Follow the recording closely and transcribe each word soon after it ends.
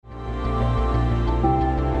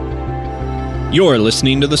You're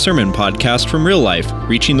listening to the Sermon Podcast from Real Life,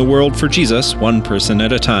 reaching the world for Jesus one person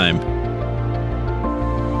at a time.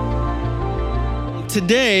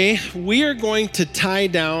 Today, we are going to tie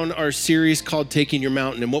down our series called Taking Your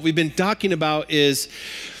Mountain. And what we've been talking about is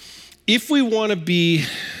if we want to be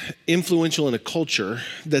influential in a culture,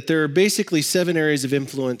 that there are basically 7 areas of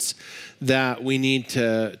influence that we need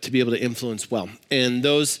to be able to influence well. And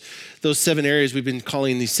those 7 areas we've been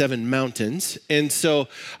calling these 7 mountains. And so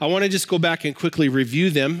I want to just go back and quickly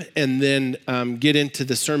review them and then get into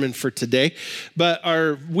the sermon for today. But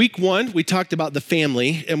our week 1, we talked about the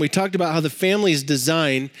family, and we talked about how the family's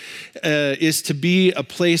design is to be a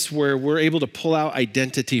place where we're able to pull out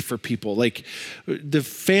identity for people. Like the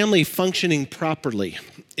family functioning properly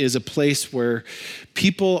is a place where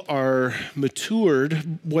people are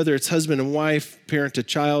matured, whether it's husband and wife, parent to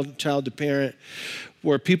child, child to parent,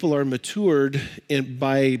 where people are matured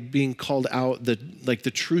by being called out, the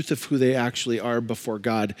truth of who they actually are before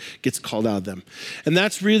God gets called out of them. And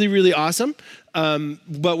that's really, really awesome.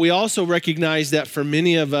 But we also recognize that for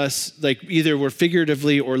many of us, like either we're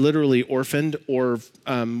figuratively or literally orphaned, or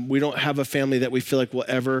we don't have a family that we feel like will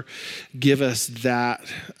ever give us that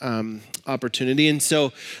opportunity. And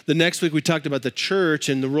so the next week we talked about the church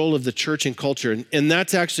and the role of the church in culture. And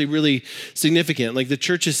that's actually really significant. Like the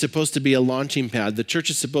church is supposed to be a launching pad. The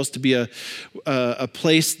church is supposed to be a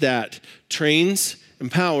place that trains,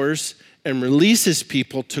 empowers, and releases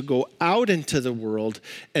people to go out into the world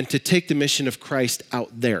and to take the mission of Christ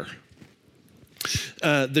out there.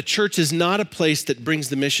 The church is not a place that brings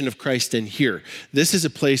the mission of Christ in here. This is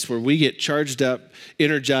a place where we get charged up,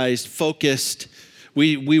 energized, focused.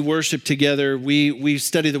 We worship together. We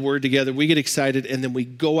study the word together. We get excited, and then we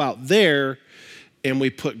go out there and we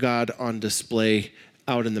put God on display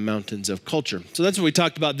out in the mountains of culture. So that's what we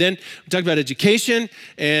talked about then. We talked about education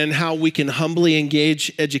and how we can humbly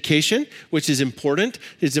engage education, which is important.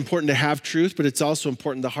 It's important to have truth, but it's also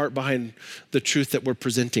important the heart behind the truth that we're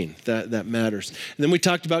presenting, that matters. And then we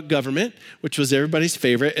talked about government, which was everybody's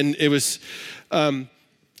favorite. And it was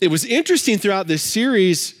interesting throughout this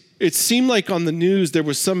series. It seemed like on the news there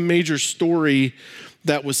was some major story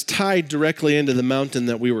that was tied directly into the mountain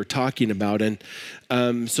that we were talking about. And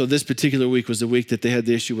so this particular week was the week that they had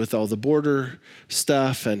the issue with all the border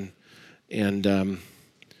stuff and the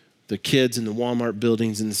kids in the Walmart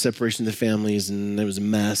buildings and the separation of the families, and it was a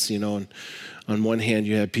mess, And on one hand,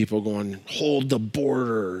 you had people going, hold the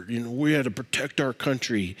border, we had to protect our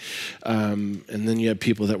country. And then you had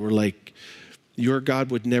people that were like, your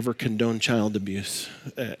God would never condone child abuse,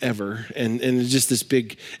 ever. And it's just this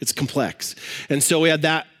big, it's complex. And so we had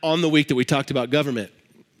that on the week that we talked about government.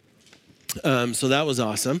 So that was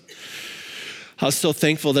awesome. I was so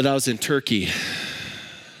thankful that I was in Turkey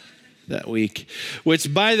that week,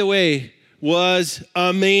 which, by the way, was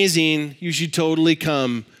amazing. You should totally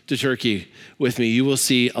come to Turkey with me. You will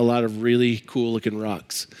see a lot of really cool looking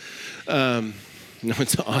rocks. No,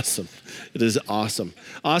 it's awesome. It is awesome.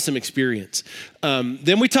 Awesome experience.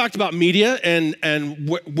 Then we talked about media and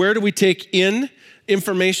where do we take in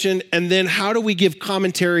information, and then how do we give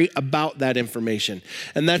commentary about that information?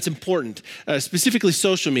 And that's important, specifically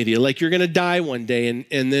social media. Like you're going to die one day,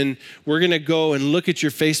 and then we're going to go and look at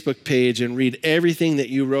your Facebook page and read everything that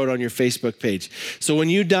you wrote on your Facebook page. So when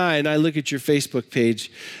you die and I look at your Facebook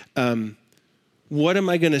page, what am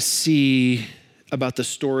I going to see about the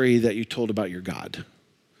story that you told about your God?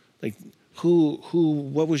 Like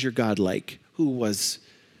what was your God like? Who was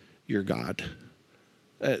your God?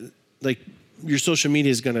 Your social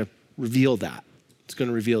media is going to reveal that. It's going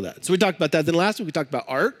to reveal that. So we talked about that. Then last week we talked about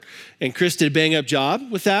art, and Chris did a bang up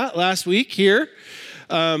job with that last week here.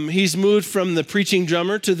 He's moved from the preaching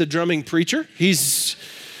drummer to the drumming preacher. He's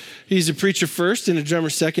a preacher first and a drummer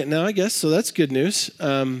second now, I guess. So that's good news.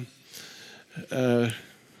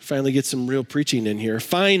 Finally get some real preaching in here.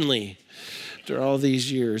 Finally, after all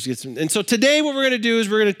these years. And so today what we're going to do is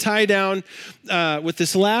we're going to tie down with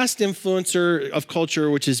this last influencer of culture,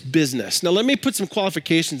 which is business. Now let me put some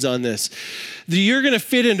qualifications on this. You're going to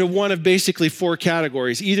fit into one of basically 4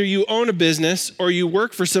 categories. Either you own a business, or you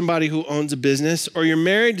work for somebody who owns a business, or you're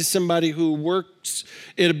married to somebody who works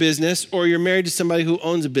in a business, or you're married to somebody who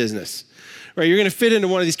owns a business. Right, you're going to fit into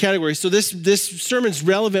one of these categories. So this sermon's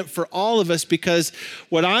relevant for all of us, because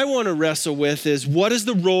what I want to wrestle with is, what is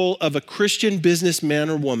the role of a Christian businessman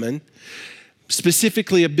or woman,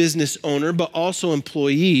 specifically a business owner, but also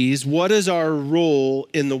employees? What is our role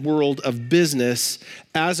in the world of business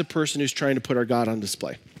as a person who's trying to put our God on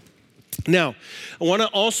display? Now, I want to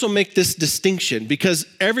also make this distinction, because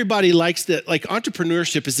everybody likes that, like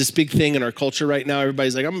entrepreneurship is this big thing in our culture right now.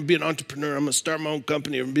 Everybody's like, I'm going to be an entrepreneur. I'm going to start my own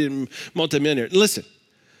company. I'm going to be a multimillionaire. Listen,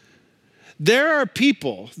 There are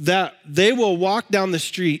people that they will walk down the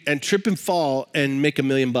street and trip and fall and make $1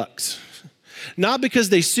 million. Not because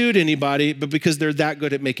they sued anybody, but because they're that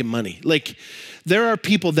good at making money. Like, there are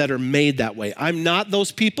people that are made that way. I'm not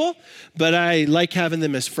those people, but I like having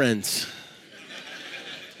them as friends.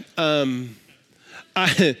 Because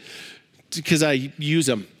I use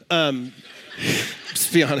them.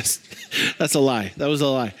 Just be honest. That's a lie. That was a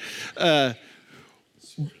lie.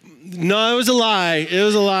 No, it was a lie. It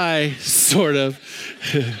was a lie, sort of.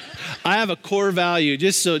 I have a core value,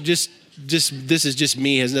 just this is just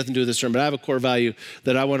me, has nothing to do with this term, but I have a core value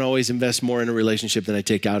that I want to always invest more in a relationship than I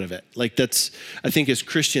take out of it. Like, I think as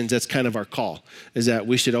Christians, that's kind of our call, is that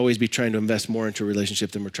we should always be trying to invest more into a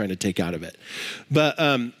relationship than we're trying to take out of it. But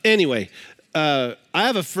anyway, I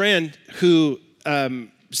have a friend who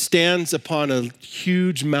stands upon a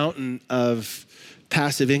huge mountain of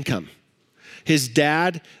passive income. His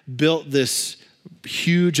dad built this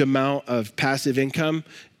huge amount of passive income,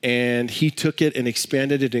 and he took it and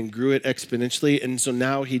expanded it and grew it exponentially. And so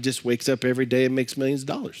now he just wakes up every day and makes millions of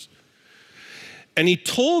dollars. And he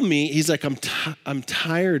told me, he's like, I'm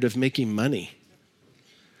tired of making money.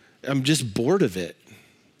 I'm just bored of it.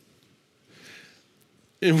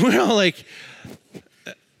 And we're all like,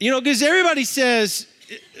 because everybody says,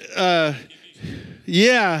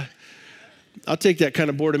 yeah, I'll take that kind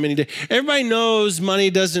of boredom any day. Everybody knows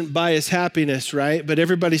money doesn't buy us happiness, right? But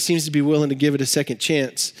everybody seems to be willing to give it a second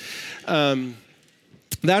chance.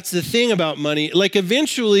 That's the thing about money. Like,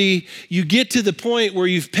 eventually you get to the point where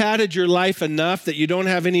you've padded your life enough that you don't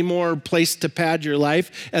have any more place to pad your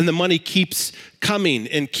life, and the money keeps coming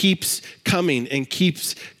and keeps coming and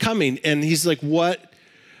keeps coming. And he's like, what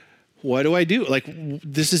do I do? Like,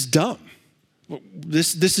 this is dumb.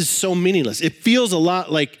 This is so meaningless. It feels a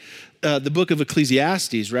lot like the book of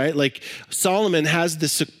Ecclesiastes, right? Like, Solomon has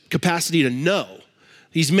this capacity to know.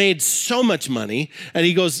 He's made so much money, and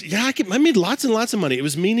he goes, yeah, I made lots and lots of money. It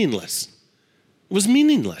was meaningless. It was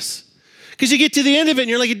meaningless. Because you get to the end of it, and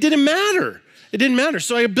you're like, it didn't matter. It didn't matter.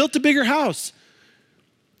 So I built a bigger house.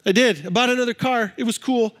 I did. I bought another car. It was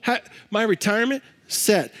cool. My retirement,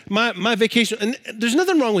 set. My vacation. And there's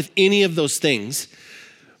nothing wrong with any of those things.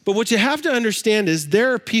 But what you have to understand is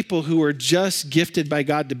there are people who are just gifted by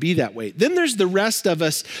God to be that way. Then there's the rest of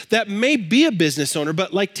us that may be a business owner,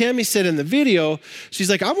 but like Tammy said in the video, she's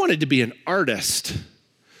like, I wanted to be an artist.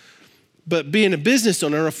 But being a business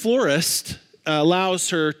owner, a florist, allows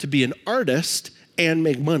her to be an artist and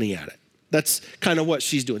make money at it. That's kind of what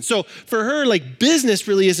she's doing. So for her, like, business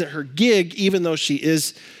really isn't her gig, even though she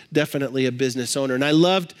is definitely a business owner. And I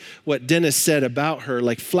loved what Dennis said about her,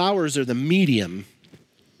 like, flowers are the medium,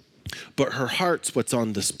 but her heart's what's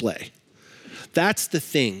on display. That's the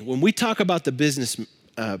thing. When we talk about the business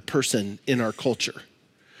person in our culture,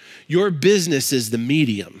 your business is the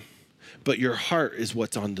medium, but your heart is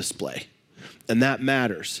what's on display. And that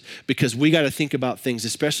matters, because we got to think about things,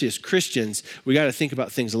 especially as Christians, we got to think about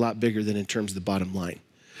things a lot bigger than in terms of the bottom line.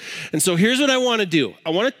 And so here's what I want to do.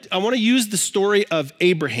 I want to use the story of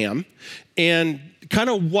Abraham and kind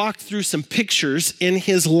of walk through some pictures in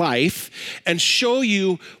his life and show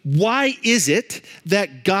you why is it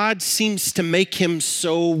that God seems to make him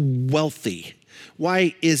so wealthy.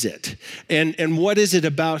 Why is it? And what is it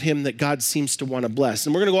about him that God seems to want to bless?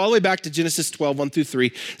 And we're going to go all the way back to Genesis 12,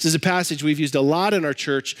 1-3. This is a passage we've used a lot in our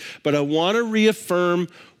church, but I want to reaffirm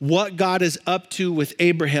what God is up to with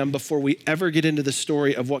Abraham before we ever get into the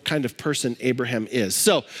story of what kind of person Abraham is.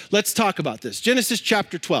 So let's talk about this. Genesis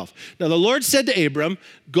chapter 12. Now the Lord said to Abram,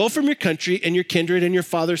 go from your country and your kindred and your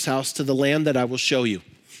father's house to the land that I will show you.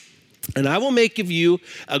 And I will make of you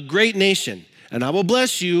a great nation, and I will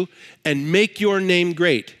bless you and make your name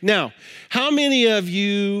great. Now, how many of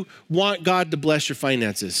you want God to bless your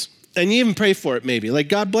finances? And you even pray for it maybe. Like,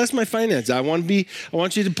 God, bless my finances. I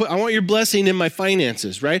want your blessing in my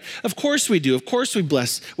finances, right? Of course we do. Of course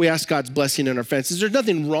we ask God's blessing in our finances. There's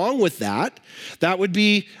nothing wrong with that. That would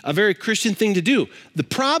be a very Christian thing to do. The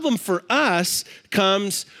problem for us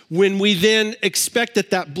comes when we then expect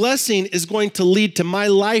that blessing is going to lead to my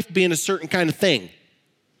life being a certain kind of thing.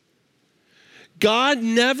 God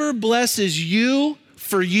never blesses you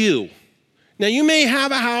for you. Now, you may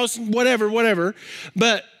have a house, whatever,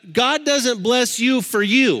 but God doesn't bless you for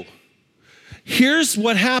you. Here's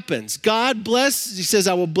what happens. God blesses, he says,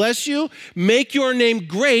 I will bless you, make your name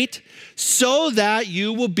great so that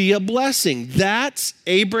you will be a blessing. That's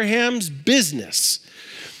Abraham's business.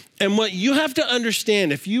 And what you have to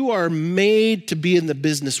understand, if you are made to be in the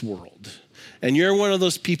business world and you're one of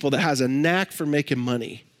those people that has a knack for making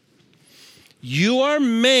money, you are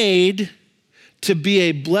made to be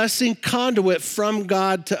a blessing conduit from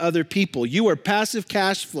God to other people. You are passive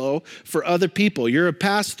cash flow for other people. You're a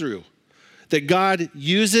pass-through that God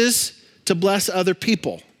uses to bless other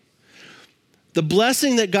people. The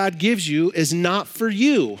blessing that God gives you is not for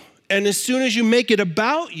you. And as soon as you make it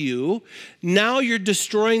about you, now you're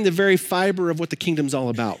destroying the very fiber of what the kingdom's all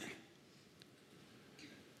about.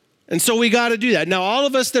 And so we got to do that. Now, all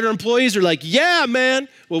of us that are employees are like, yeah, man.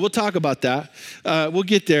 Well, we'll talk about that. We'll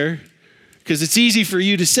get there, because it's easy for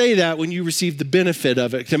you to say that when you receive the benefit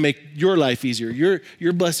of it to make your life easier.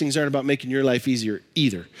 Your blessings aren't about making your life easier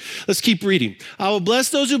either. Let's keep reading. I will bless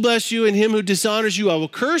those who bless you, and him who dishonors you I will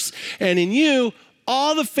curse, and in you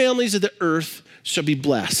all the families of the earth shall be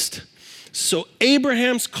blessed. So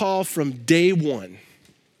Abraham's call from day one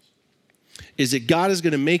is that God is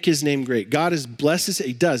going to make his name great. God is blesses,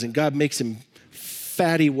 he does, and God makes him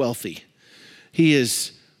fatty wealthy. He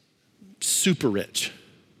is super rich.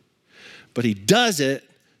 But he does it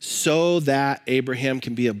so that Abraham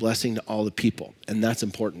can be a blessing to all the people. And that's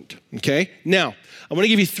important, okay? Now, I want to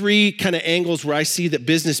give you three kind of angles where I see that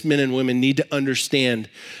businessmen and women need to understand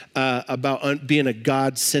about being a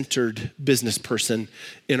God-centered business person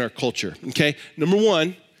in our culture, okay? Number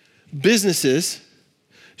one, businesses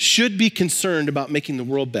should be concerned about making the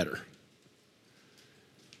world better.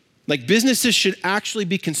 Like, businesses should actually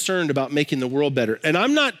be concerned about making the world better. And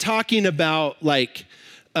I'm not talking about like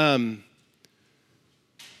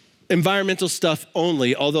environmental stuff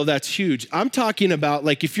only, although that's huge. I'm talking about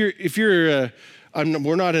like we're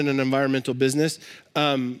not in an environmental business.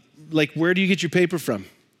 Like, where do you get your paper from?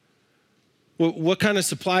 What kind of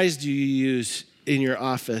supplies do you use in your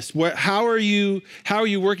office? How are you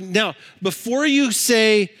working? Now, before you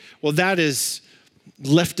say, well, that is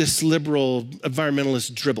leftist, liberal,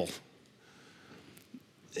 environmentalist dribble.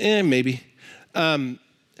 Maybe.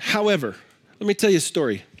 However, let me tell you a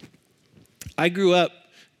story. I grew up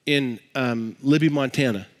in Libby,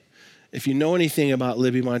 Montana. If you know anything about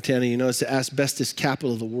Libby, Montana, you know it's the asbestos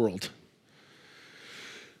capital of the world.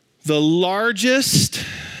 The largest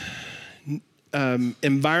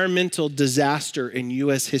environmental disaster in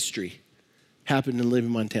U.S. history happened in Libby,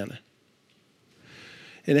 Montana.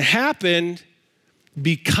 And it happened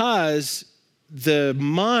because the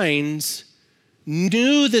mines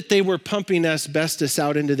knew that they were pumping asbestos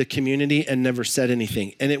out into the community and never said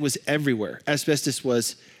anything. And it was everywhere. Asbestos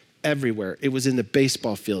was everywhere. It was in the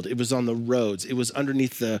baseball field. It was on the roads. It was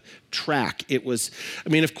underneath the track. It was,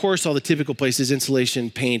 of course, all the typical places,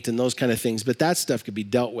 insulation, paint, and those kind of things, but that stuff could be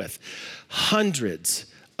dealt with. Hundreds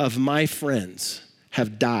of my friends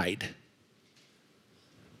have died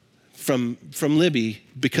from Libby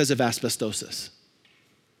because of asbestosis.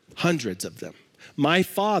 Hundreds of them. My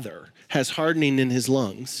father has hardening in his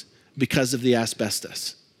lungs because of the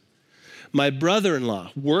asbestos. My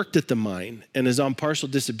brother-in-law worked at the mine and is on partial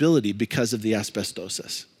disability because of the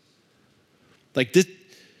asbestosis. Like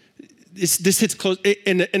this hits close.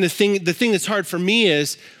 And the thing that's hard for me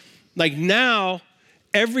is, like, now,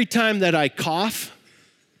 every time that I cough,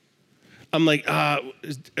 I'm like,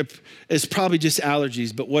 it's probably just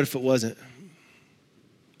allergies, but what if it wasn't?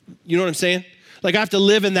 You know what I'm saying? Like, I have to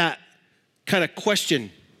live in that kind of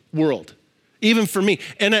question world, even for me.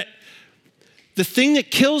 And the thing that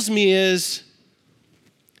kills me is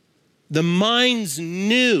the mines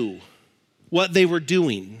knew what they were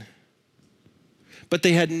doing, but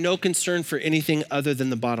they had no concern for anything other than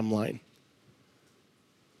the bottom line.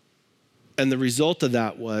 And the result of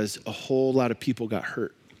that was a whole lot of people got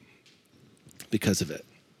hurt because of it.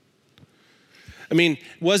 It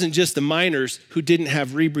wasn't just the miners who didn't have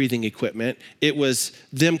rebreathing equipment. It was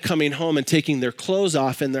them coming home and taking their clothes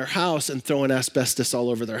off in their house and throwing asbestos all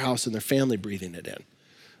over their house and their family breathing it in.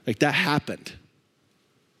 Like, that happened.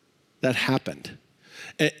 That happened.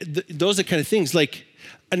 And those are kind of things. Like,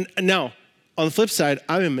 and now, on the flip side,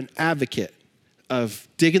 I am an advocate of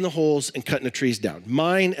digging the holes and cutting the trees down.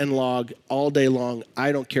 Mine and log all day long.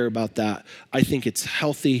 I don't care about that. I think it's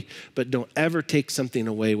healthy, but don't ever take something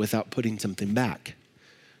away without putting something back.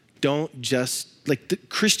 Don't just, like, the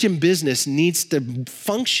Christian business needs to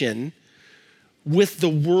function with the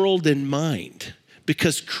world in mind,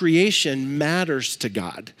 because creation matters to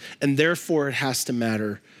God, and therefore it has to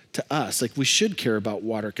matter to us. Like, we should care about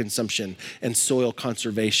water consumption and soil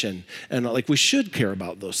conservation, and like, we should care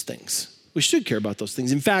about those things. We should care about those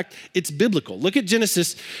things. In fact, it's biblical. Look at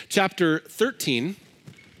Genesis chapter 13.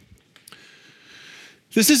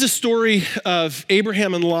 This is a story of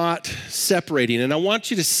Abraham and Lot separating, and I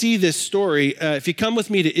want you to see this story. If you come with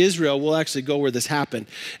me to Israel, we'll actually go where this happened,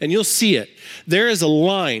 and you'll see it. There is a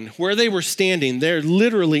line where they were standing. There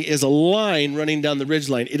literally is a line running down the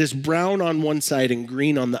ridgeline. It is brown on one side and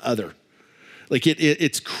green on the other. Like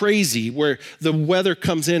it's crazy where the weather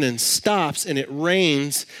comes in and stops and it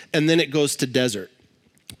rains and then it goes to desert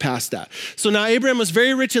past that. So now Abraham was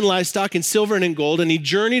very rich in livestock, in silver and in gold, and he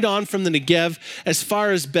journeyed on from the Negev as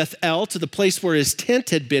far as Bethel, to the place where his tent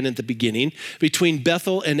had been at the beginning, between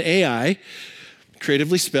Bethel and Ai,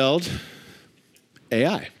 creatively spelled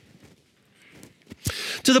Ai.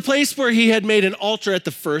 To the place where he had made an altar at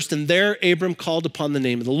the first, and there Abram called upon the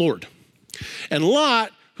name of the Lord. And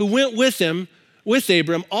Lot, who went with him, with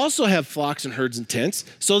Abram, also have flocks and herds and tents,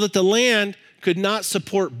 so that the land could not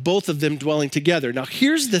support both of them dwelling together. Now,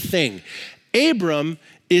 here's the thing. Abram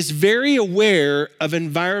is very aware of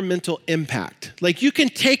environmental impact. Like, you can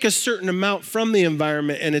take a certain amount from the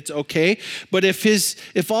environment and it's okay, but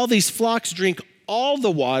if all these flocks drink all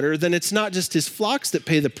the water, then it's not just his flocks that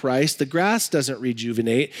pay the price. The grass doesn't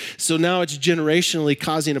rejuvenate. So now it's generationally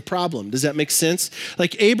causing a problem. Does that make sense?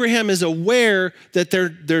 Like, Abraham is aware that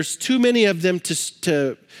there's too many of them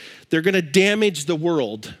they're going to damage the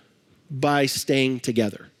world by staying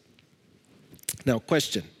together. Now,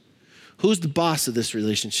 question. Who's the boss of this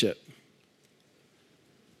relationship?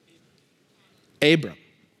 Abram,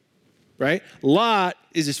 right? Lot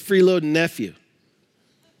is his freeloading nephew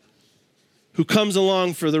who comes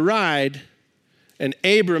along for the ride, and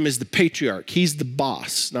Abram is the patriarch. He's the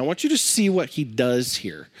boss. Now, I want you to see what he does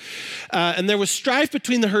here. And there was strife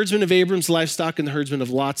between the herdsmen of Abram's livestock and the herdsmen of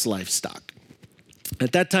Lot's livestock.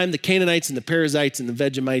 At that time, the Canaanites and the Perizzites and the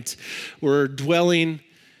Vegemites were dwelling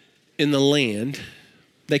in the land.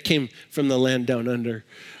 They came from the land down under.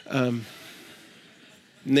 And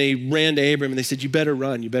they ran to Abram and they said, you better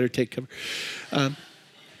run, you better take cover.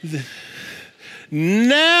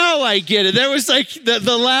 Now I get it. There was like,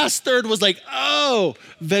 the last third was like, oh,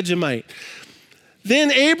 Vegemite.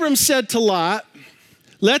 Then Abram said to Lot,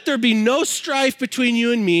 let there be no strife between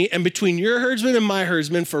you and me, and between your herdsmen and my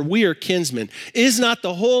herdsmen, for we are kinsmen. Is not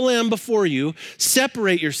the whole land before you?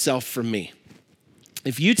 Separate yourself from me.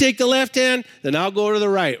 If you take the left hand, then I'll go to the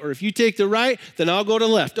right. Or if you take the right, then I'll go to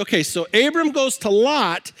the left. Okay, so Abram goes to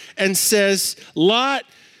Lot and says, Lot,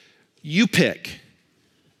 you pick.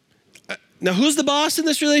 Now, who's the boss in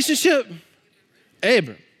this relationship?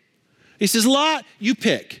 Abram. He says, Lot, you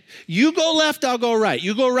pick. You go left, I'll go right.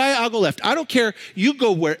 You go right, I'll go left. I don't care. You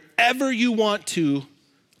go wherever you want to,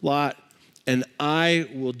 Lot, and I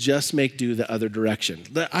will just make do the other direction.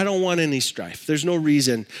 I don't want any strife. There's no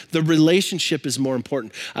reason. The relationship is more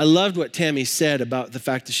important. I loved what Tammy said about the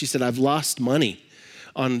fact that she said, I've lost money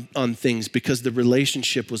on things because the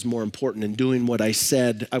relationship was more important, and doing what I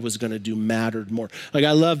said I was going to do mattered more. Like,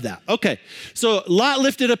 I love that. Okay, so Lot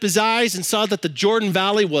lifted up his eyes and saw that the Jordan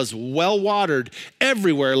Valley was well watered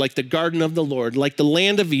everywhere, like the garden of the Lord, like the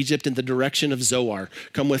land of Egypt in the direction of Zoar.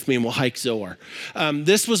 Come with me and we'll hike Zoar.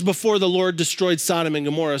 This was before the Lord destroyed Sodom and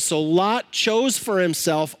Gomorrah. So Lot chose for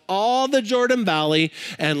himself all the Jordan Valley,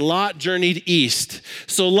 and Lot journeyed east.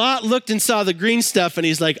 So Lot looked and saw the green stuff, and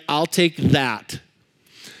he's like, I'll take that.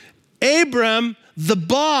 Abram, the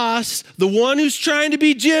boss, the one who's trying to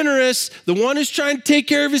be generous, the one who's trying to take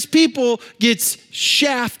care of his people, gets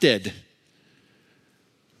shafted.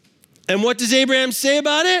 And what does Abraham say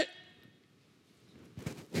about it?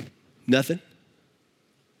 Nothing.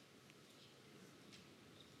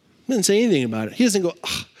 He doesn't say anything about it. He doesn't go,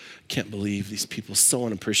 oh, can't believe these people are so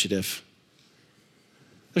unappreciative.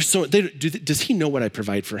 Does he know what I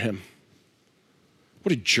provide for him?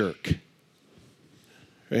 What a jerk.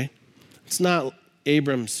 Right? It's not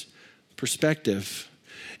Abram's perspective.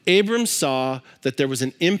 Abram saw that there was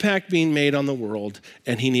an impact being made on the world,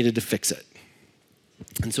 and he needed to fix it.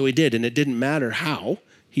 And so he did, and it didn't matter how,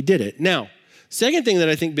 he did it. Now, second thing that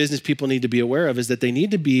I think business people need to be aware of is that they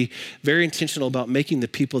need to be very intentional about making the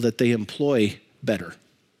people that they employ better.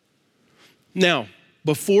 Now,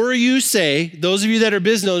 before you say, those of you that are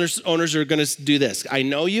business owners are going to do this. I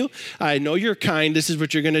know you. I know you're kind. This is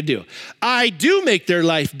what you're going to do. I do make their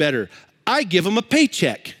life better. I give them a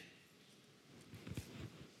paycheck.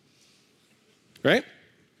 Right?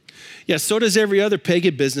 Yeah, so does every other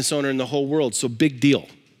pagan business owner in the whole world. So big deal.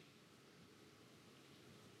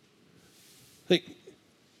 Like,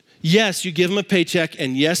 yes, you give them a paycheck,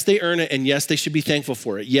 and yes, they earn it, and yes, they should be thankful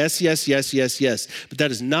for it. Yes, yes, yes, yes, yes. But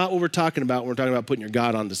that is not what we're talking about when we're talking about putting your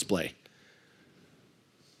God on display.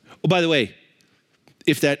 Oh, by the way,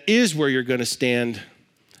 if that is where you're going to stand,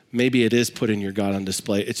 maybe it is putting your God on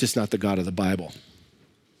display. It's just not the God of the Bible.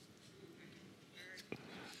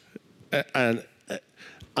 And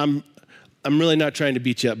I'm really not trying to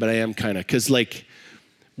beat you up, but I am kind of, because like,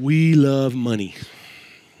 we love money,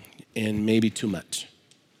 and maybe too much.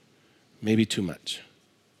 Maybe too much.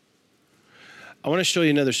 I want to show you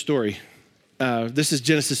another story. This is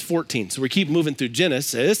Genesis 14. So we keep moving through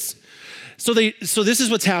Genesis. So this is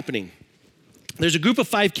what's happening. There's a group of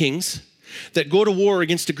 5 kings that go to war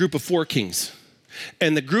against a group of 4 kings.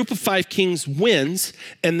 And the group of 5 kings wins,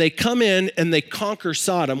 and they come in and they conquer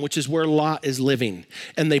Sodom, which is where Lot is living,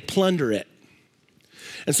 and they plunder it.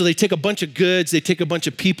 And so they take a bunch of goods, they take a bunch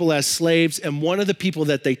of people as slaves, and one of the people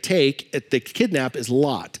that they kidnap is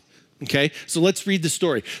Lot. Okay, so let's read the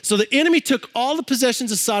story. So the enemy took all the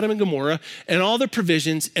possessions of Sodom and Gomorrah and all their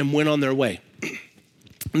provisions and went on their way.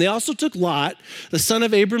 And they also took Lot, the son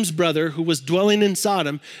of Abram's brother, who was dwelling in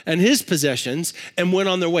Sodom, and his possessions and went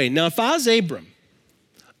on their way. Now, if I was Abram,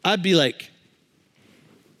 I'd be like,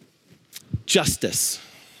 justice.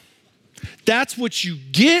 That's what you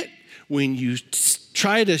get when you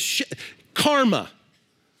try to, karma.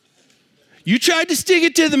 You tried to stick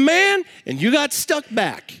it to the man and you got stuck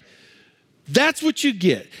back. That's what you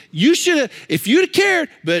get. You should have, if you'd have cared,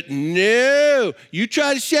 but no, you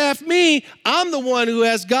try to shaft me. I'm the one who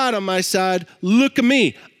has God on my side. Look at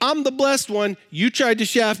me. I'm the blessed one. You tried to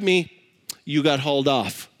shaft me. You got hauled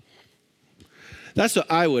off. That's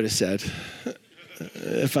what I would have said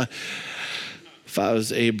if I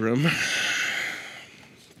was Abram.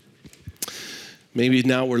 Maybe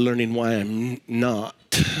now we're learning why I'm not.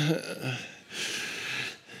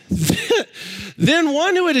 Then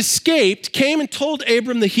one who had escaped came and told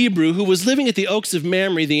Abram the Hebrew, who was living at the oaks of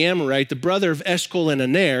Mamre the Amorite, the brother of Eshcol and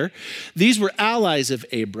Aner. These were allies of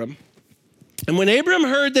Abram. And when Abram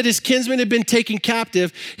heard that his kinsmen had been taken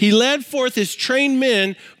captive, he led forth his trained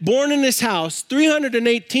men born in his house,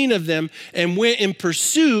 318 of them, and went in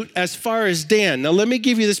pursuit as far as Dan. Now, let me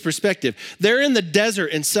give you this perspective. They're in the desert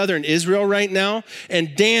in southern Israel right now,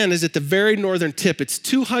 and Dan is at the very northern tip. It's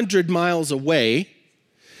 200 miles away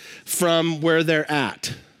from where they're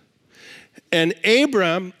at. And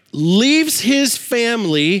Abram leaves his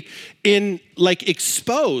family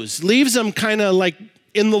exposed, leaves them kind of like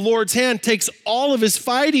in the Lord's hand, takes all of his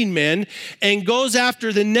fighting men and goes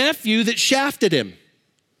after the nephew that shafted him.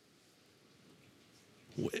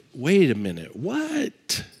 Wait a minute,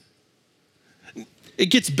 what? It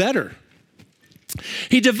gets better.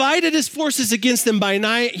 He divided his forces against them by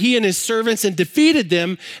night, he and his servants, and defeated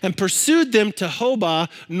them and pursued them to Hobah,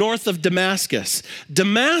 north of Damascus.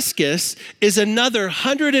 Damascus is another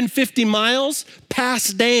 150 miles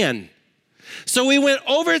past Dan. So we went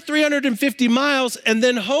over 350 miles, and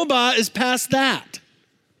then Hobah is past that.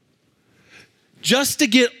 Just to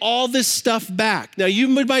get all this stuff back. Now, you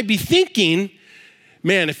might be thinking,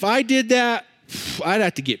 man, if I did that, I'd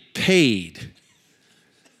have to get paid.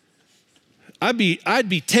 I'd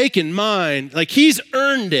be taking mine. Like, he's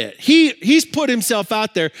earned it. He's put himself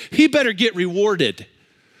out there. He better get rewarded.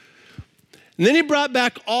 And then he brought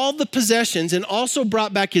back all the possessions and also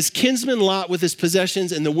brought back his kinsman Lot with his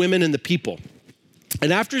possessions and the women and the people.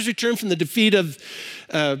 And after his return from the defeat of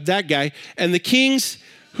that guy and the kings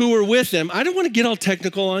who were with him, I don't want to get all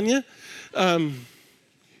technical on you.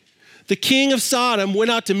 The king of Sodom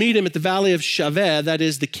went out to meet him at the valley of Shaveh, that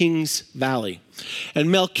is the king's valley.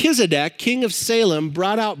 And Melchizedek, king of Salem,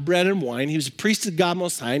 brought out bread and wine. He was a priest of God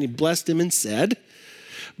Most High, and he blessed him and said,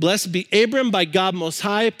 "Blessed be Abram by God Most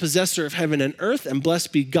High, possessor of heaven and earth, and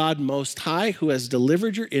blessed be God Most High, who has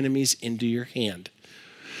delivered your enemies into your hand."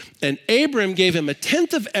 And Abram gave him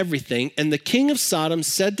 1/10 of everything, and the king of Sodom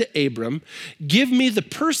said to Abram, "Give me the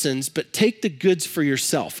persons, but take the goods for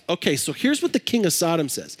yourself." Okay, so here's what the king of Sodom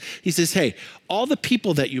says. He says, hey, all the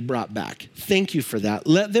people that you brought back, thank you for that.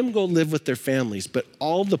 Let them go live with their families, but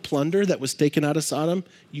all the plunder that was taken out of Sodom,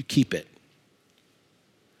 you keep it.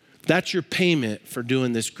 That's your payment for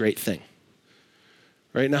doing this great thing.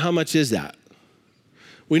 Right, now how much is that?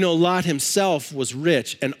 We know Lot himself was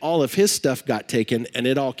rich and all of his stuff got taken and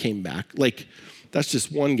it all came back. Like, that's just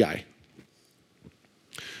one guy.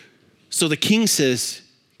 So the king says,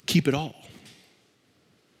 keep it all.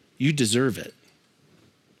 You deserve it.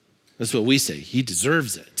 That's what we say. He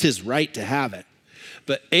deserves it. It's his right to have it.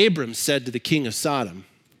 But Abram said to the king of Sodom,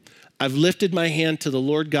 "I've lifted my hand to the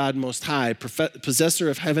Lord God Most High, possessor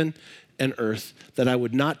of heaven and earth, that I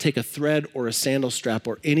would not take a thread or a sandal strap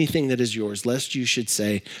or anything that is yours, lest you should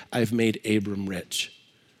say, I've made Abram rich.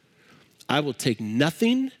 I will take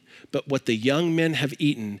nothing but what the young men have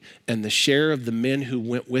eaten, and the share of the men who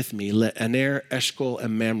went with me. Let Aner, Eshcol,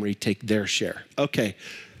 and Mamre take their share." Okay,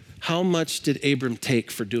 how much did Abram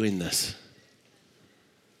take for doing this?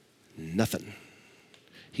 Nothing.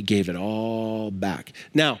 He gave it all back.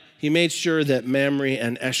 Now, he made sure that Mamre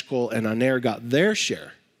and Eshcol and Aner got their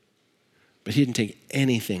share, but he didn't take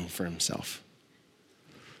anything for himself.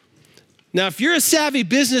 Now, if you're a savvy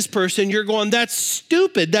business person, you're going, that's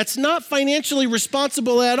stupid. That's not financially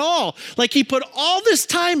responsible at all. Like he put all this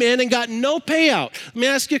time in and got no payout. Let me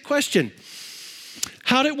ask you a question.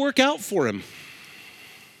 How'd it work out for him?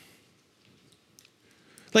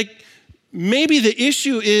 Like maybe the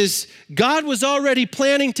issue is God was already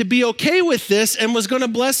planning to be okay with this and was going to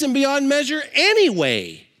bless him beyond measure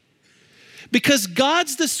anyway. Because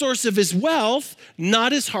God's the source of his wealth,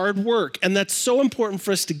 not his hard work. And that's so important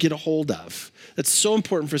for us to get a hold of. That's so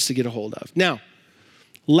important for us to get a hold of. Now,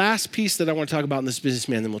 last piece that I want to talk about in this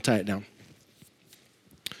businessman, then we'll tie it down.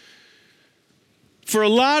 For a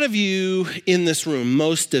lot of you in this room,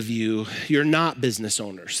 most of you, you're not business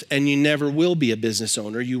owners, and you never will be a business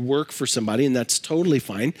owner. You work for somebody, and that's totally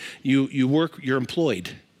fine. You work, you're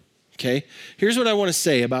employed, okay? Here's what I want to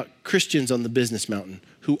say about Christians on the business mountain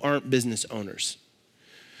who aren't business owners.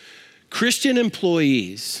 Christian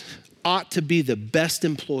employees ought to be the best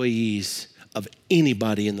employees of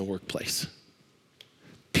anybody in the workplace,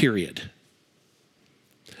 period.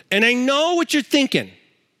 And I know what you're thinking,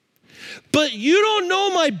 but you don't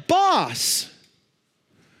know my boss.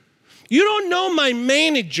 You don't know my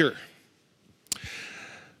manager.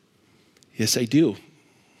 Yes, I do.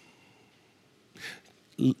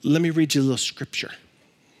 Let me read you a little scripture.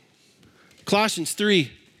 Colossians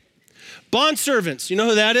 3. Bondservants, you know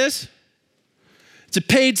who that is? It's a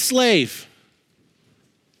paid slave.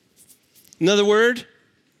 Another word?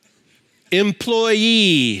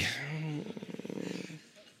 Employee.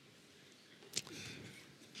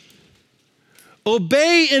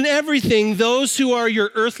 Obey in everything those who are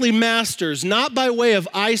your earthly masters, not by way of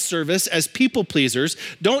eye service as people pleasers.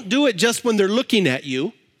 Don't do it just when they're looking at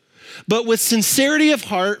you, but with sincerity of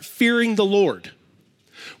heart, fearing the Lord.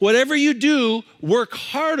 Whatever you do, work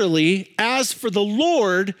heartily as for the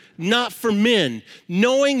Lord, not for men,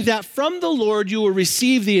 knowing that from the Lord you will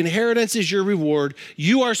receive the inheritance as your reward.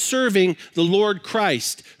 You are serving the Lord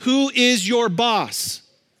Christ. Who is your boss?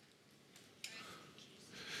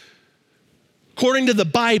 According to the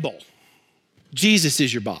Bible, Jesus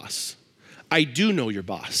is your boss. I do know your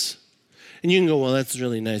boss. And you can go, well, that's a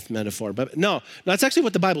really nice metaphor. But no, that's actually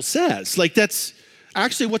what the Bible says. Like that's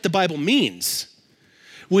actually what the Bible means.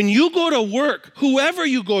 When you go to work, whoever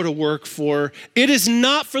you go to work for, it is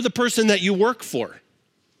not for the person that you work for.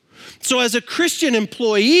 So as a Christian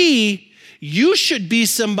employee, you should be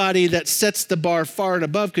somebody that sets the bar far and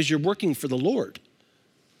above because you're working for the Lord.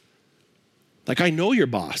 Like, I know your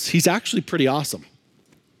boss. He's actually pretty awesome.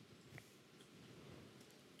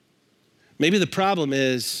 Maybe the problem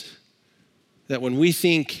is that when we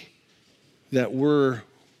think that we're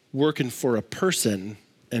working for a person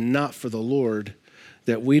and not for the Lord,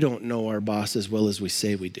 that we don't know our boss as well as we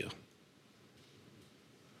say we do.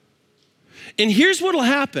 And here's what will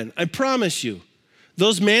happen, I promise you.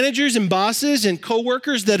 Those managers and bosses and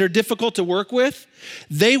coworkers that are difficult to work with,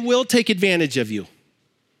 they will take advantage of you.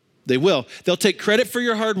 They will. They'll take credit for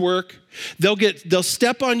your hard work. They'll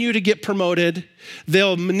step on you to get promoted.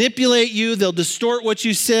 They'll manipulate you. They'll distort what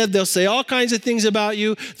you said. They'll say all kinds of things about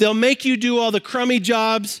you. They'll make you do all the crummy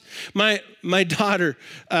jobs. My daughter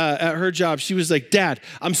at her job, she was like, Dad,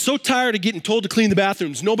 I'm so tired of getting told to clean the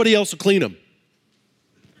bathrooms. Nobody else will clean them.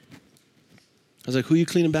 I was like, who are you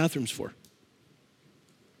cleaning bathrooms for?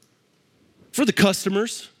 For the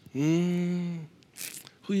customers. Who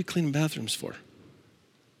are you cleaning bathrooms for?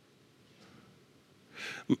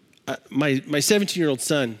 My 17-year-old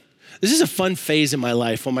son, this is a fun phase in my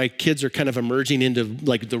life when my kids are kind of emerging into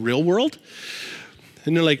like the real world.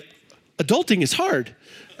 And they're like, adulting is hard.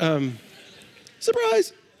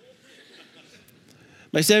 Surprise.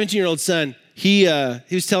 My 17-year-old son, he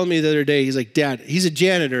was telling me the other day, he's like, Dad, he's a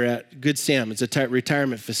janitor at Good Sam. It's a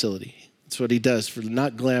retirement facility. That's what he does for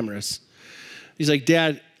not glamorous. He's like,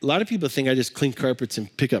 Dad, a lot of people think I just clean carpets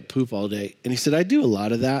and pick up poop all day. And he said, I do a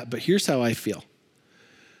lot of that, but here's how I feel.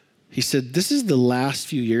 He said, this is the last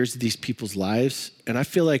few years of these people's lives, and I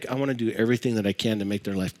feel like I want to do everything that I can to make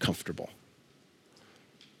their life comfortable.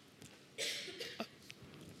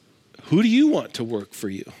 Who do you want to work for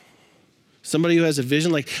you? Somebody who has a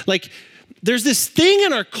vision? Like there's this thing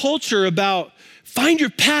in our culture about find your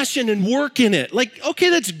passion and work in it. Like, okay,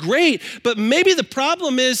 that's great, but maybe the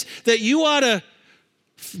problem is that you ought to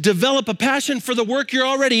develop a passion for the work you're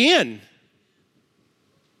already in.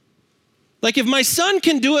 Like if my son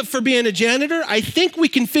can do it for being a janitor, I think we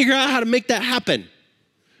can figure out how to make that happen.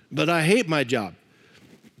 But I hate my job.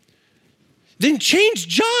 Then change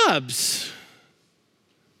jobs.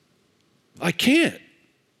 I can't.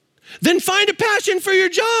 Then find a passion for your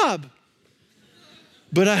job.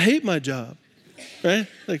 But I hate my job, right?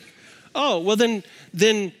 Like, oh, well then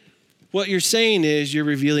what you're saying is you're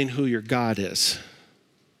revealing who your God is.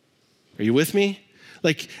 Are you with me?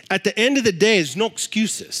 Like at the end of the day, there's no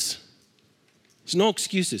excuses. There's no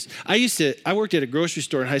excuses. I worked at a grocery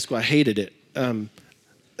store in high school. I hated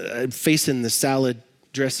it. Facing the salad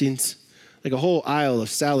dressings, like a whole aisle of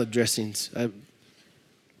salad dressings. I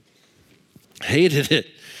hated it.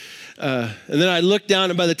 And then I looked down,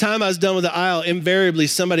 and by the time I was done with the aisle, invariably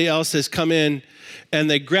somebody else has come in and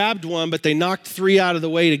they grabbed one, but they knocked 3 out of the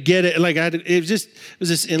way to get it. Like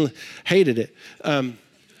hated it. And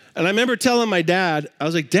I remember telling my dad, I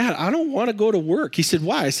was like, Dad, I don't want to go to work. He said,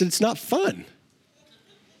 why? I said, it's not fun.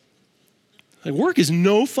 Like, work is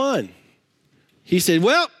no fun. He said,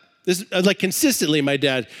 well, this like consistently, my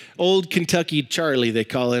dad, old Kentucky Charlie, they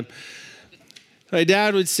call him. My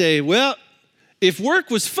dad would say, well, if work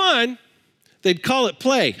was fun, they'd call it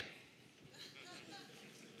play.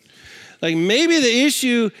 Like maybe the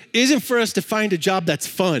issue isn't for us to find a job that's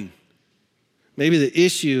fun. Maybe the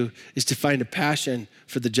issue is to find a passion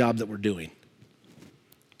for the job that we're doing.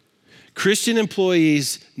 Christian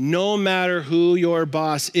employees, no matter who your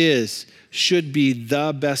boss is, should be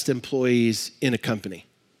the best employees in a company.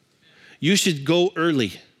 You should go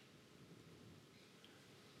early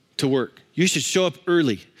to work. You should show up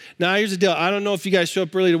early. Now, here's the deal. I don't know if you guys show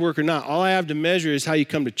up early to work or not. All I have to measure is how you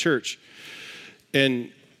come to church.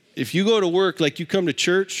 And if you go to work like you come to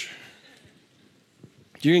church,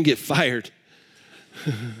 you're going to get fired.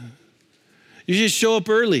 You should show up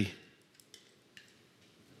early.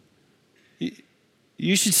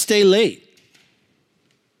 You should stay late.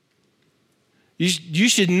 You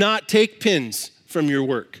should not take pens from your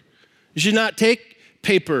work. You should not take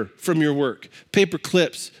paper from your work, paper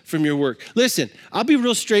clips from your work. Listen, I'll be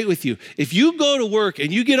real straight with you. If you go to work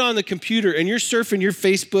and you get on the computer and you're surfing your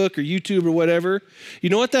Facebook or YouTube or whatever, you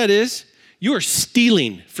know what that is? You are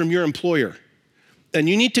stealing from your employer. And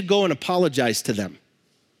you need to go and apologize to them.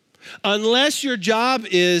 Unless your job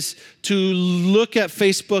is to look at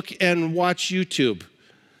Facebook and watch YouTube.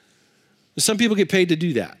 Some people get paid to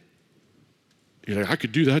do that. You're like, I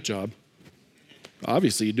could do that job.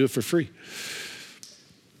 Obviously, you do it for free.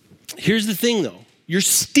 Here's the thing, though. You're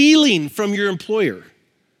stealing from your employer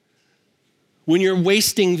when you're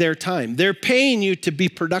wasting their time. They're paying you to be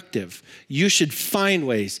productive. You should find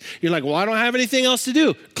ways. You're like, well, I don't have anything else to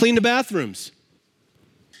do. Clean the bathrooms.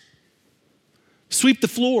 Sweep the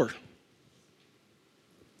floor.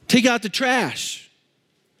 Take out the trash.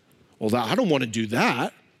 Well, I don't want to do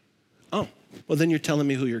that. Oh, well, then you're telling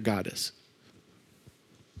me who your God is.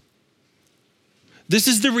 This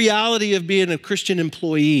is the reality of being a Christian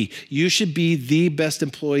employee. You should be the best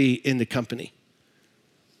employee in the company.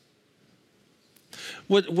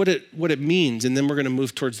 What it means, and then we're going to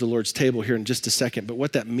move towards the Lord's table here in just a second, but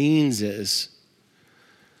what that means is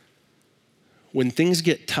when things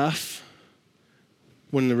get tough,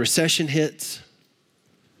 when the recession hits,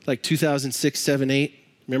 like 2006, 7, 8,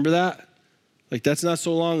 remember that? Like that's not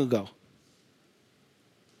so long ago.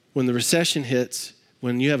 When the recession hits,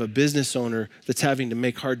 when you have a business owner that's having to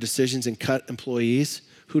make hard decisions and cut employees,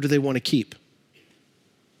 who do they want to keep?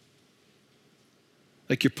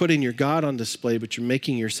 Like you're putting your God on display, but you're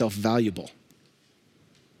making yourself valuable.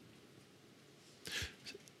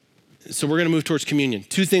 So we're going to move towards communion.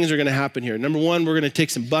 2 things are going to happen here. Number 1, we're going to take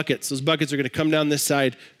some buckets. Those buckets are going to come down this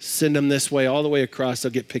side, send them this way, all the way across.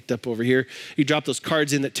 They'll get picked up over here. You drop those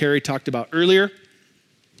cards in that Terry talked about earlier.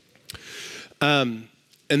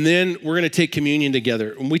 And then we're going to take communion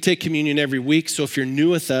together. And we take communion every week. So if you're new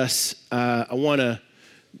with us, I want to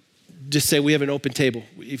just say we have an open table.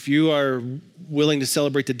 If you are willing to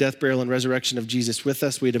celebrate the death, burial, and resurrection of Jesus with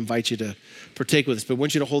us, we'd invite you to partake with us. But I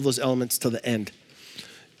want you to hold those elements till the end.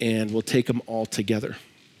 And we'll take them all together.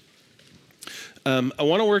 I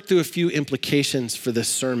want to work through a few implications for this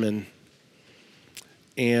sermon.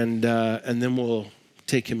 And then we'll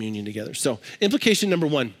take communion together. So implication number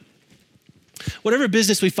 1. Whatever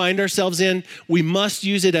business we find ourselves in, we must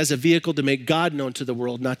use it as a vehicle to make God known to the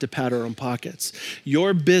world, not to pat our own pockets.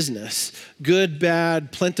 Your business, good,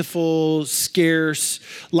 bad, plentiful, scarce,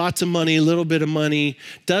 lots of money, a little bit of money,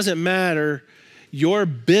 doesn't matter. Your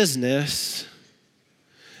business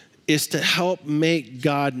is to help make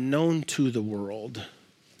God known to the world,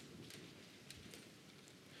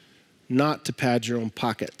 not to pad your own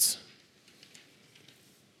pockets.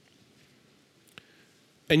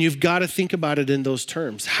 And you've got to think about it in those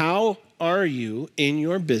terms. How are you in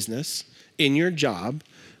your business, in your job,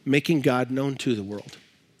 making God known to the world?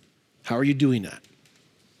 How are you doing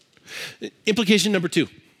that? Implication number 2.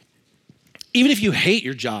 Even if you hate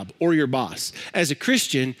your job or your boss, as a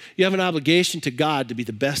Christian, you have an obligation to God to be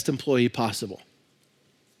the best employee possible.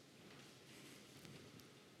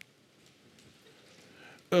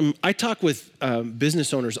 I talk with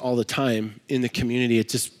business owners all the time in the community.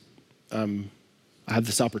 It's just, I have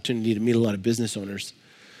this opportunity to meet a lot of business owners.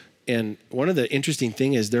 And one of the interesting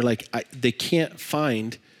thing is they're like, they can't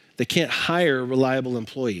hire reliable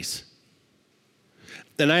employees.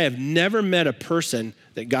 And I have never met a person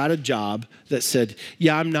that got a job that said,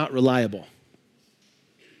 yeah, I'm not reliable.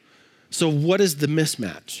 So what is the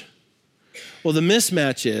mismatch? Well, the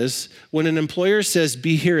mismatch is when an employer says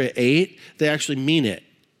be here at 8, they actually mean it.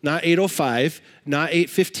 Not 8:05, not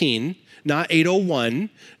 8:15, not 8:01,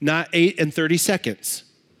 not 8 and 30 seconds.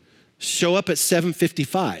 Show up at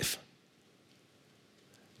 7:55.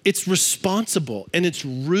 It's responsible and it's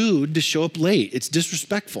rude to show up late. It's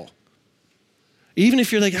disrespectful. Even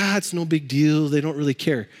if you're like, it's no big deal, they don't really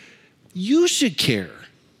care. You should care.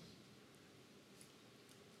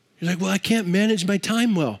 You're like, well, I can't manage my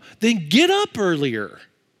time well. Then get up earlier.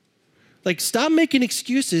 Like, stop making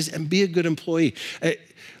excuses and be a good employee.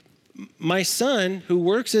 My son, who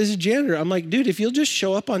works as a janitor, I'm like, dude, if you'll just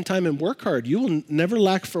show up on time and work hard, you will never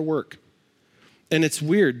lack for work. And it's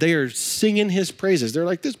weird. They are singing his praises. They're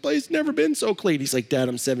like, this place never been so clean. He's like, Dad,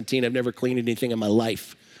 I'm 17. I've never cleaned anything in my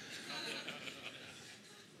life.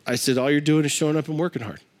 I said, all you're doing is showing up and working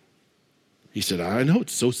hard. He said, I know.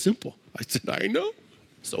 It's so simple. I said, I know.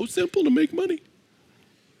 So simple to make money.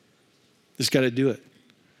 Just got to do it.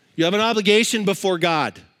 You have an obligation before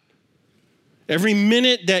God. Every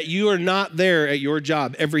minute that you are not there at your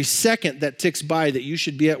job, every second that ticks by that you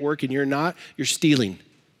should be at work and you're not, you're stealing.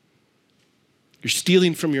 You're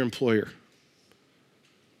stealing from your employer.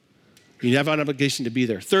 You have an obligation to be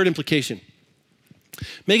there. Third implication.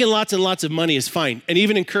 Making lots and lots of money is fine and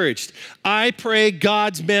even encouraged. I pray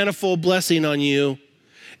God's manifold blessing on you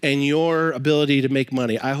and your ability to make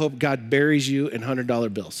money. I hope God buries you in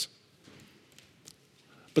 $100 bills.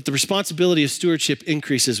 But the responsibility of stewardship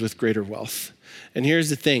increases with greater wealth. And here's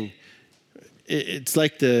the thing. It's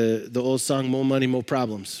like the old song, more money, more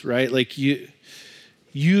problems, right? Like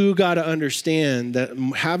you got to understand that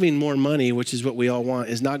having more money, which is what we all want,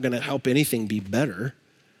 is not going to help anything be better.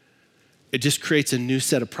 It just creates a new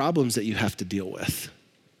set of problems that you have to deal with.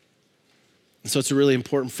 And so it's really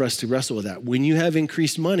important for us to wrestle with that. When you have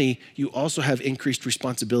increased money, you also have increased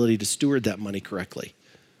responsibility to steward that money correctly.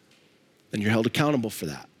 And you're held accountable for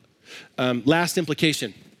that. Last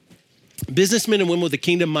implication. Businessmen and women with a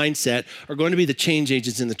kingdom mindset are going to be the change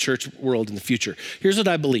agents in the church world in the future. Here's what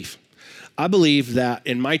I believe. I believe that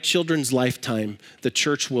in my children's lifetime, the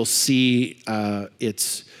church will see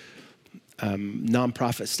its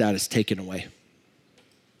nonprofit status taken away.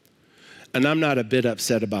 And I'm not a bit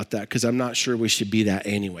upset about that because I'm not sure we should be that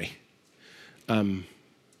anyway. I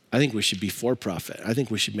think we should be for profit. I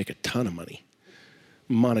think we should make a ton of money.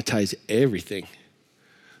 Monetize everything.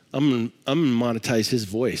 I'm gonna monetize his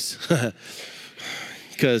voice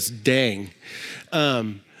because dang.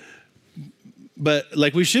 But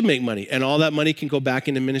like we should make money and all that money can go back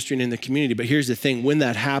into ministry and in the community. But here's the thing, when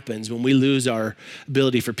that happens, when we lose our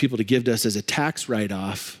ability for people to give to us as a tax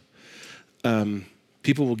write-off,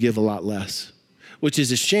 people will give a lot less, which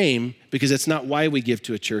is a shame because that's not why we give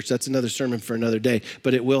to a church. That's another sermon for another day,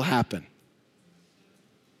 but it will happen.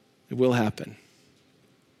 It will happen.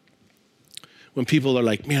 When people are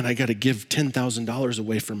like, man, I got to give $10,000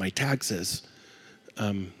 away for my taxes,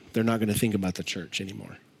 they're not going to think about the church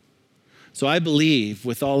anymore. So I believe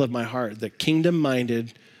with all of my heart that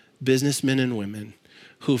kingdom-minded businessmen and women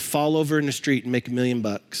who fall over in the street and make $1 million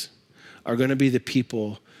are going to be the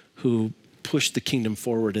people who push the kingdom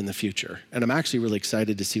forward in the future. And I'm actually really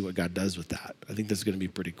excited to see what God does with that. I think this is going to be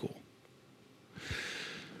pretty cool.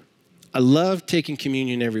 I love taking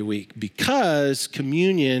communion every week because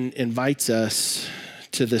communion invites us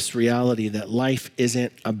to this reality that life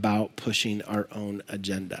isn't about pushing our own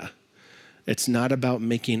agenda. It's not about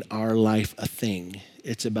making our life a thing.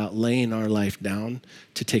 It's about laying our life down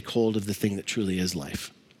to take hold of the thing that truly is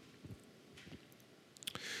life.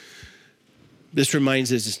 This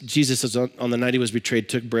reminds us, Jesus, on the night he was betrayed,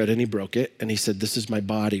 took bread and he broke it. And he said, this is my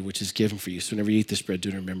body, which is given for you. So whenever you eat this bread, do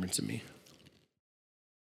it in remembrance of me.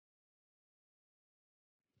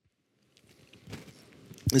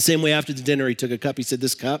 The same way after the dinner, he took a cup. He said,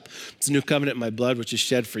 this cup, it's a new covenant in my blood, which is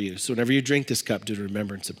shed for you. So whenever you drink this cup, do it in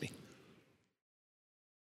remembrance of me.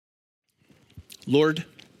 Lord,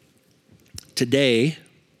 today,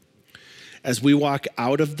 as we walk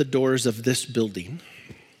out of the doors of this building,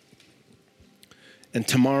 and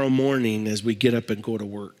tomorrow morning as we get up and go to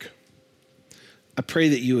work, I pray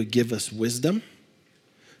that you would give us wisdom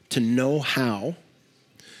to know how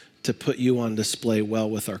to put you on display well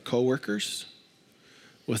with our coworkers,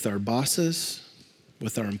 with our bosses,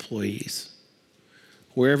 with our employees.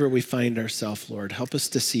 Wherever we find ourselves, Lord, help us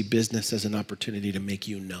to see business as an opportunity to make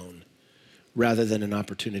you known rather than an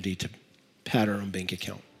opportunity to pad our own bank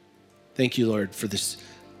account. Thank you, Lord, for this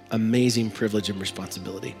amazing privilege and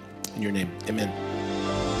responsibility. In your name, amen.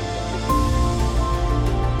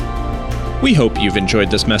 We hope you've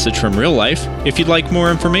enjoyed this message from Real Life. If you'd like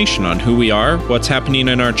more information on who we are, what's happening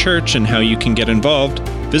in our church, and how you can get involved,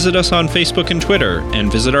 visit us on Facebook and Twitter,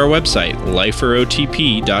 and visit our website,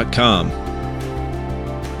 liferotp.com.